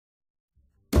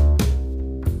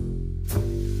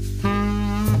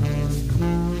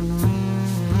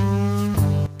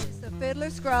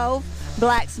Grove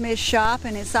blacksmith shop,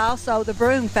 and it's also the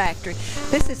broom factory.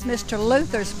 This is Mr.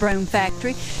 Luther's broom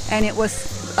factory, and it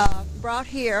was brought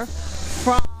here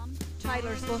from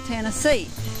Taylorsville, Tennessee.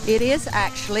 It is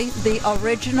actually the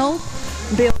original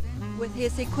building with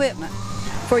his equipment.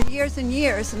 For years and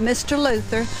years, Mr.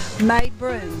 Luther made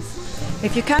brooms.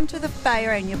 If you come to the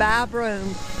fair and you buy a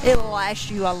broom, it'll last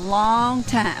you a long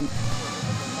time.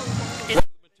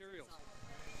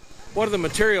 What are the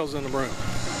materials in the broom?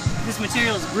 This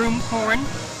material is broomcorn.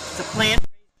 It's a plant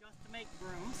raised just to make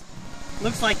brooms.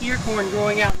 Looks like ear corn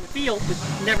growing out in the field, but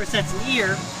never sets an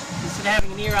ear. Instead of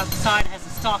having an ear out the side, it has a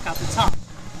stalk out the top.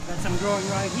 Got some growing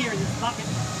right here in this bucket.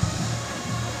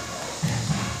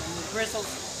 And the bristles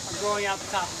are growing out the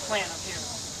top of the plant up here.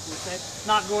 It's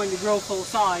not going to grow full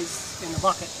size in the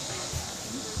bucket.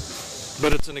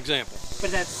 But it's an example.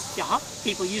 But that's,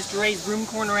 people used to raise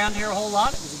broomcorn around here a whole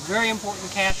lot. It was a very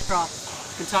important cash crop.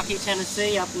 Kentucky,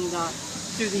 Tennessee, up in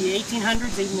through the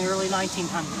 1800s, even the early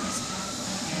 1900s.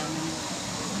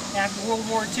 And after World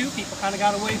War II, people kind of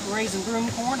got away from raising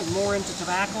broomcorn and more into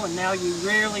tobacco, and now you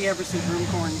rarely ever see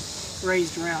broomcorn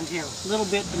raised around here. A little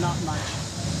bit, but not much.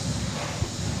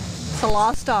 It's a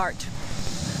lost art.